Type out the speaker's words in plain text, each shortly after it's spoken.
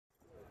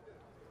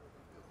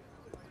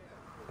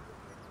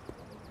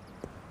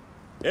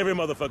Every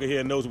motherfucker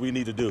here knows what we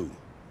need to do.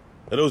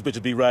 Now those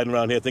bitches be riding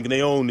around here thinking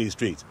they own these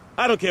streets.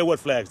 I don't care what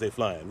flags they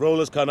flying.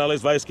 Rollers,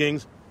 Canonized, Vice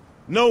Kings.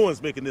 No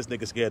one's making this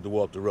nigga scared to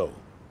walk the road.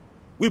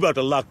 We about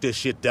to lock this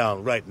shit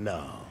down right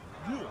now.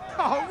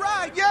 All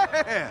right,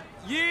 yeah!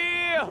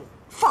 Yeah!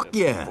 Fuck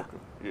yeah!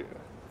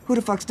 Who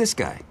the fuck's this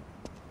guy?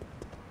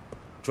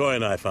 Troy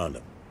and I found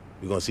him.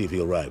 We're gonna see if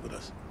he'll ride with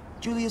us.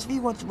 Julius, if he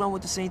wants to run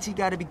with the Saints, he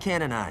gotta be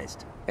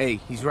canonized. Hey,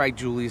 he's right,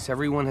 Julius.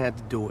 Everyone had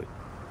to do it.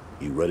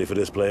 You ready for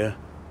this, player?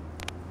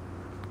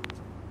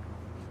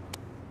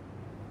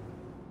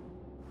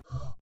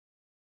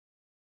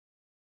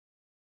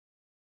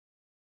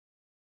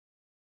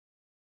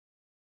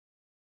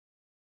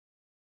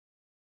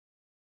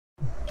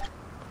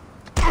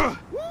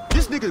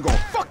 This nigga's gonna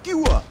fuck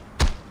you up!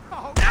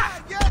 All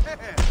right,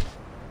 yeah!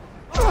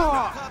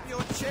 Pop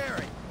your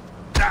cherry.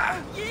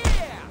 Yeah!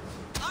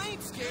 I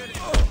ain't scared.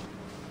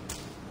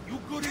 You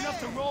good enough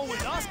to roll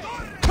with us?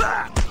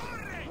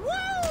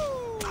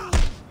 Woo!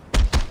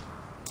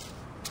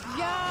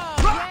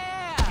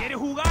 Yeah! ¿Quieres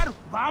jugar?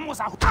 Vamos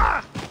a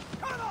jugar.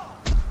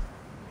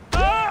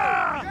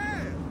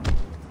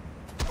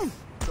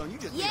 Son, you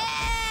just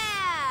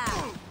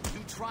Yeah!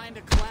 You trying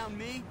to clown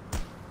me?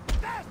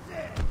 That's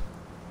it.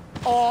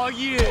 Oh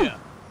yeah.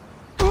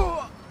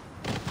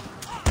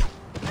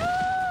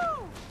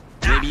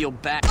 Maybe you'll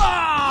back.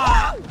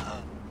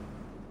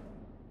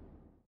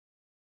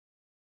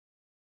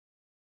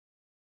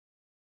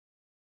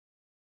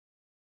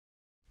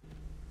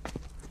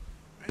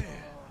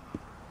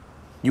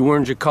 You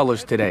earned your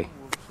colors today.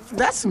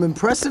 That's some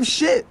impressive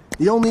shit.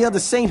 The only other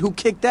Saint who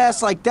kicked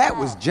ass like that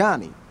was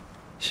Johnny.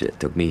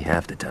 Shit, took me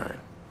half the time.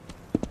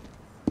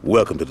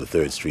 Welcome to the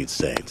 3rd Street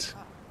Saints.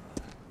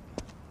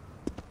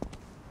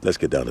 Let's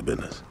get down to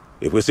business.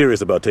 If we're serious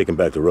about taking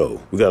back the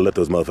road, we gotta let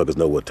those motherfuckers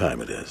know what time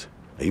it is.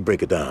 Now you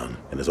break it down,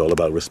 and it's all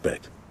about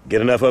respect.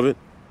 Get enough of it,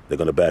 they're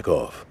gonna back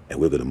off, and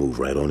we're gonna move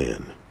right on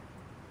in.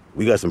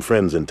 We got some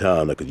friends in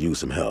town that could use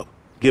some help.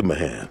 Give them a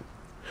hand.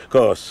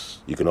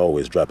 Course, you can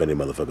always drop any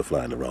motherfucker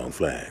flying the wrong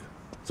flag.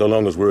 So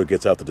long as word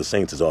gets out that the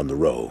Saints is on the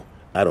road,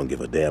 I don't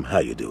give a damn how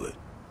you do it.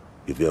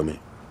 You feel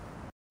me?